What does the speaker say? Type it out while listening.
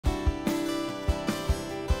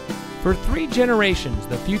For 3 generations,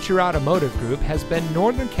 the Future Automotive Group has been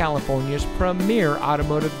Northern California's premier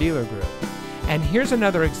automotive dealer group. And here's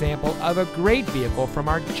another example of a great vehicle from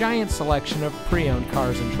our giant selection of pre-owned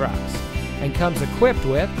cars and trucks. And comes equipped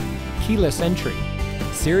with keyless entry,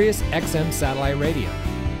 Sirius XM satellite radio,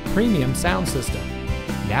 premium sound system,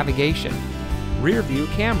 navigation, rear view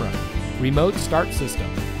camera, remote start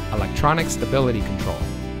system, electronic stability control,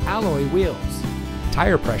 alloy wheels,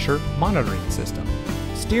 tire pressure monitoring system,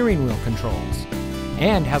 steering wheel controls,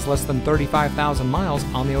 and has less than 35,000 miles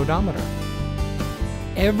on the odometer.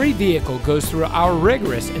 Every vehicle goes through our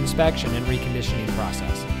rigorous inspection and reconditioning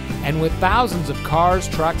process. And with thousands of cars,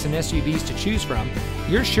 trucks, and SUVs to choose from,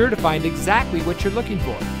 you're sure to find exactly what you're looking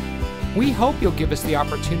for. We hope you'll give us the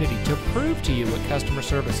opportunity to prove to you what customer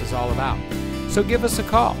service is all about. So give us a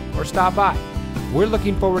call or stop by. We're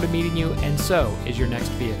looking forward to meeting you, and so is your next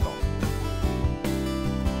vehicle.